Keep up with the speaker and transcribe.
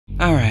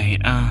Alright,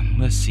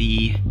 let's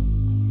see.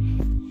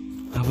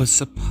 I was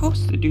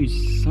supposed to do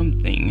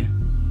something.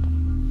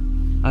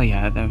 Oh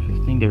yeah, I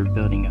think they were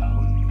building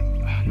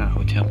not a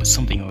hotel, but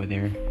something over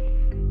there.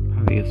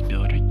 Probably is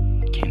built. I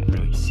can't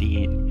really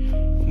see it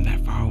from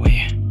that far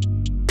away.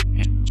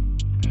 And,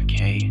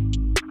 okay,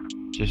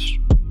 just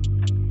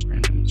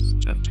random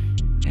stuff.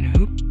 And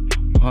who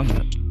on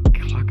the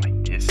clock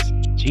like this?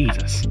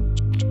 Jesus.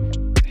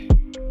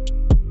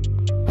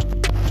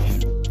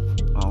 And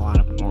a lot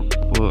of more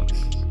books.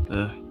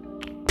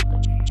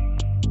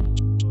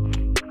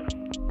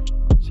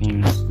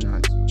 Seems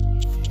not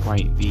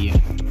quite the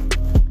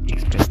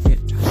expected.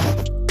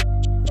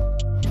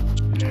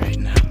 Alright,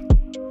 now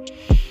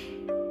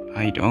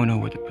I don't know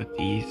where to put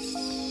these.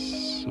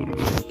 Sort of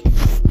like,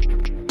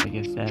 I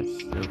guess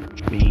that's the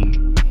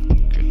being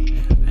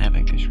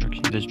having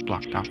construction. Just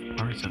blocked off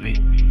parts of it.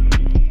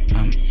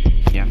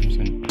 Yeah, I'm just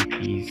gonna put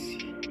these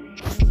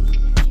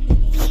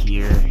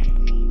here.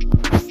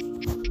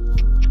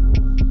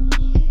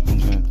 I'm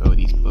just gonna throw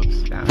these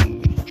books down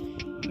in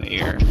the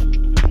air.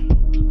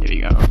 There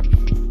we go.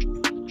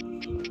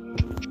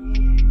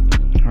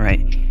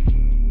 Alright,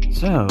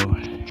 so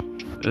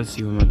let's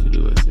see what I'm going to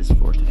do with this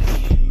for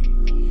today.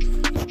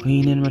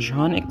 Clean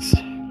animatronics.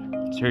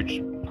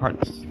 Search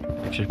parts.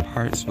 Extra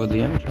parts. Well, the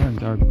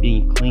animatronics are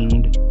being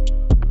cleaned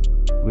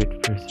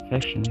with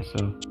perfection,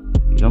 so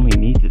it's only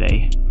me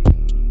today.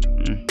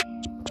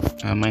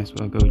 I might as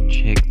well go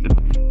check the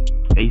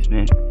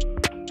basement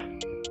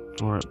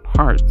for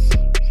parts.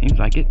 Seems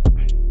like it.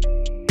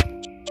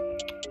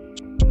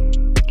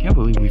 Can't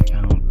believe we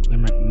found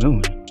Glimmer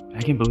Moon.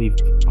 I can't believe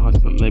Boss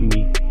would let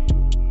me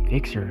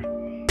fix her.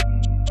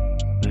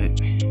 But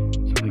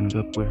something's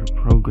up with her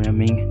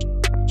programming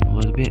a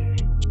little bit.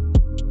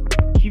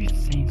 She was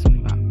saying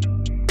something about,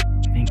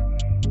 I think,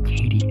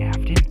 Katie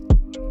Afton.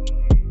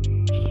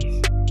 Jeez.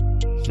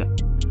 So,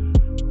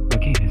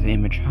 okay, there's an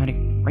animatronic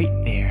right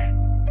there.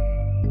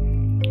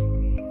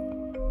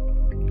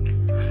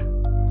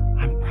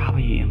 I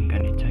probably am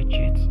gonna touch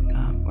it.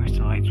 Where's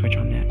the light switch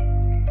on that?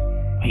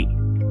 Wait.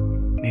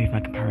 Maybe if I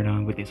can power it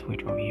on with this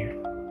switch over here.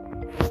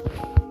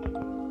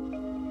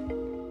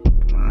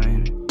 Come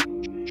on.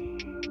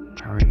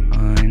 Power it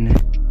on.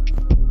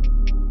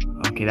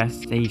 Okay, that's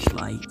stage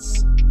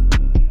lights.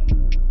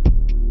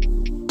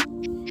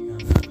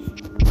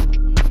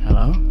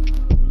 Hello?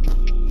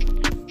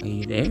 Are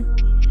you there?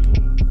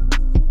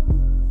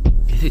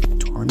 Is it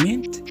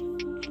Torment?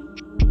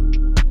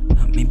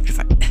 Maybe if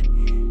I can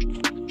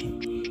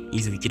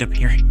easily get up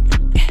here.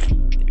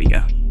 There we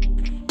go.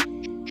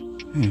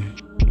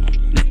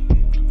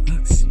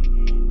 Looks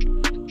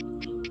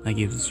like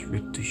it was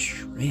ripped to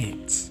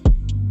shreds.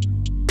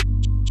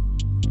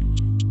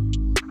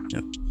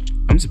 Nope.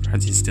 I'm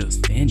surprised it's still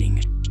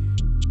standing.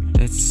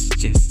 Let's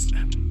just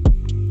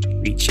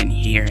reach in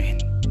here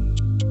and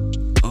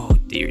oh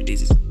dear,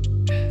 this is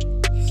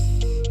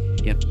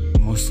yep,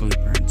 mostly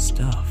burnt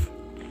stuff.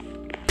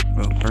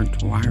 Well,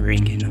 burnt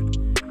wiring and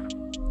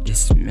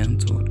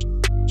dismantled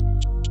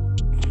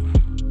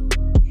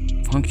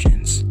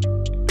functions.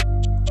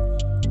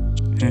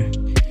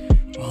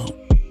 Well,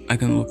 I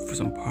can look for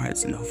some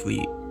parts and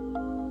hopefully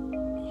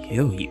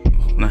heal you.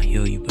 Well, not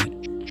heal you, but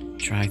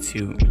try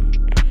to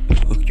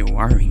hook your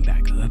wiring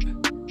back up.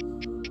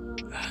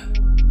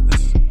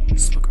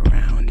 Let's look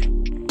around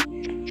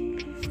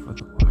for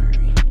the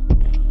wiring.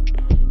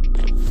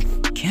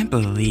 Can't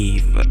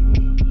believe.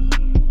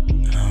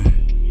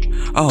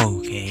 Oh,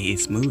 okay,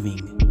 it's moving.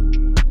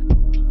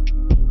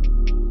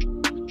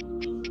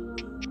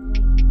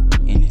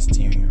 And it's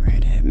staring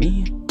right at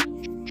me.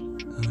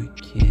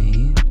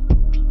 Okay.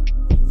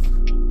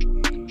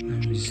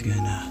 I'm just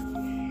gonna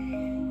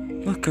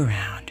look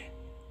around.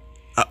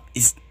 Oh,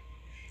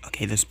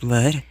 okay, there's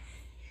blood.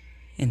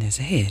 And there's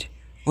a head.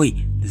 Wait,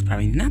 there's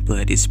probably not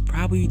blood. It's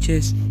probably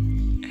just...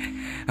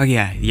 Oh,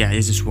 yeah,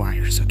 it's just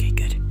wires. Okay,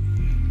 good.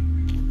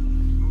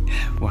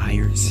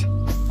 Wires.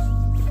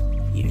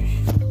 Here.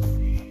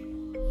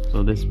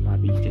 So this is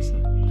probably just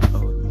an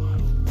old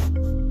model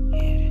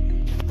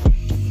head.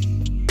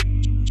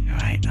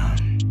 Alright,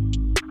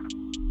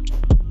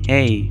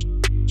 hey,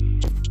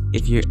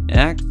 if you're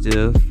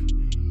active,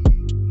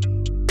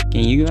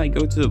 can you like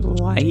go to the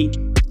light?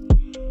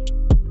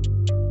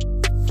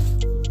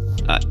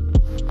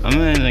 I'm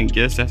gonna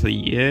guess that's a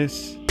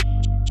yes.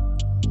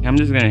 I'm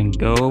just gonna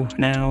go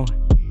now.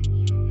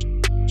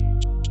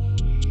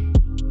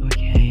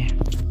 Okay.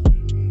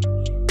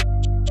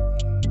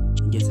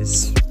 I guess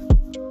it's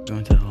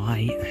going to the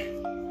light.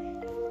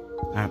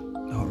 I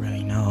don't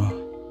really know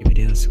if it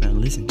is gonna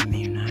listen to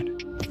me or not.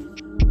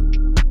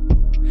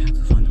 I have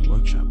to find the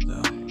workshop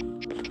though.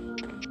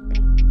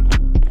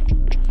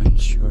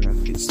 Unsure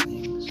of these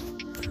things.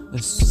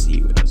 Let's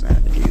see what else I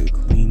have to do.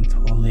 Clean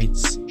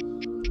toilets,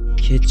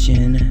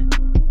 kitchen,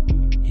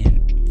 and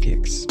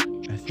fix.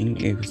 I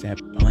think it was that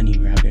bunny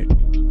rabbit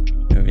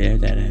over there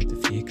that I had to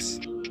fix.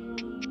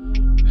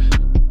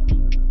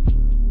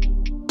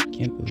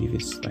 Can't believe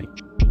it's like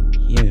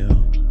here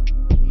though.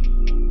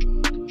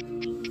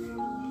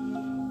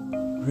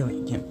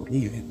 Really can't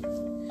believe it.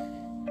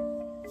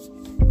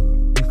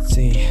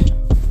 see.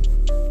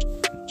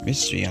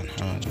 Mystery on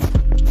how it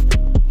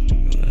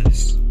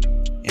was.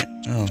 Yeah,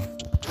 oh.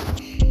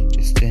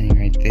 It's standing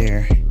right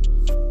there.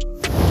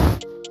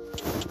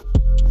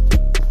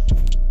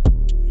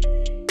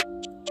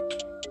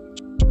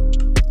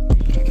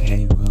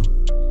 Okay, well.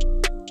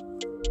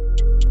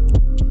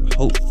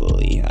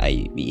 Hopefully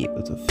I'd be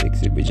able to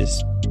fix it with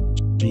just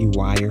 3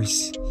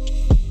 wires.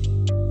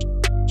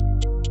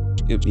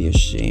 It would be a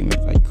shame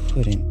if I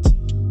couldn't.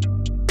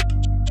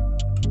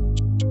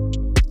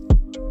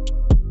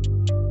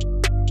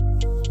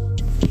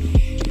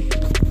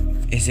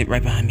 Is it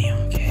right behind me?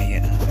 Okay,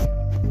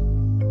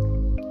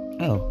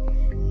 oh.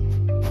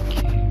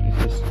 Okay,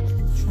 let's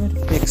just try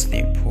to fix the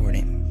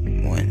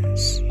important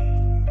ones.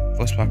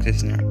 Voice box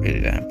is not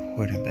really that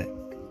important, but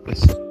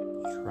let's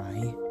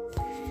try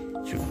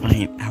to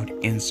find out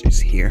answers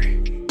here.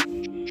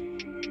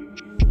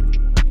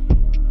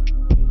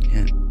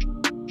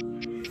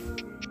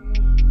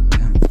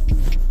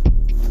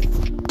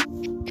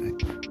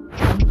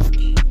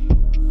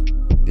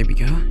 There we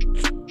go.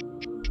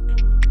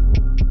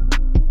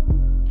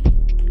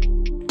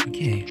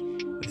 Okay,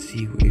 let's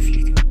see if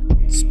you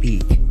can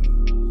speak.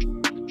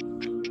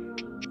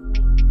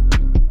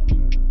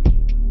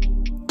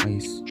 Are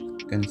you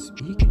gonna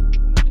speak?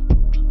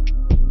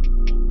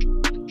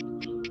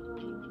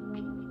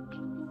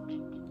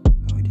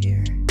 Oh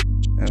dear.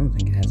 I don't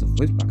think it has a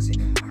voice box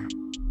anymore.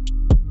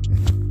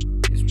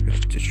 It's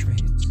ripped to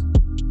shreds. I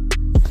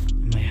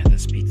might have to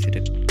speak to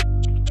the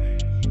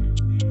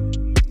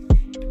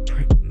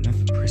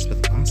but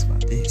the boss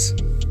about this.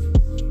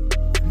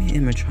 How many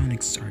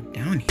animatronics are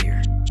down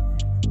here?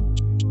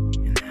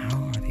 And how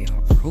are they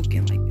all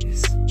broken like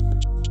this?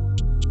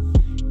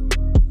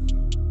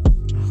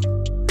 Oh,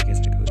 I guess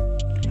I go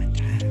do my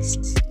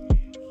tasks.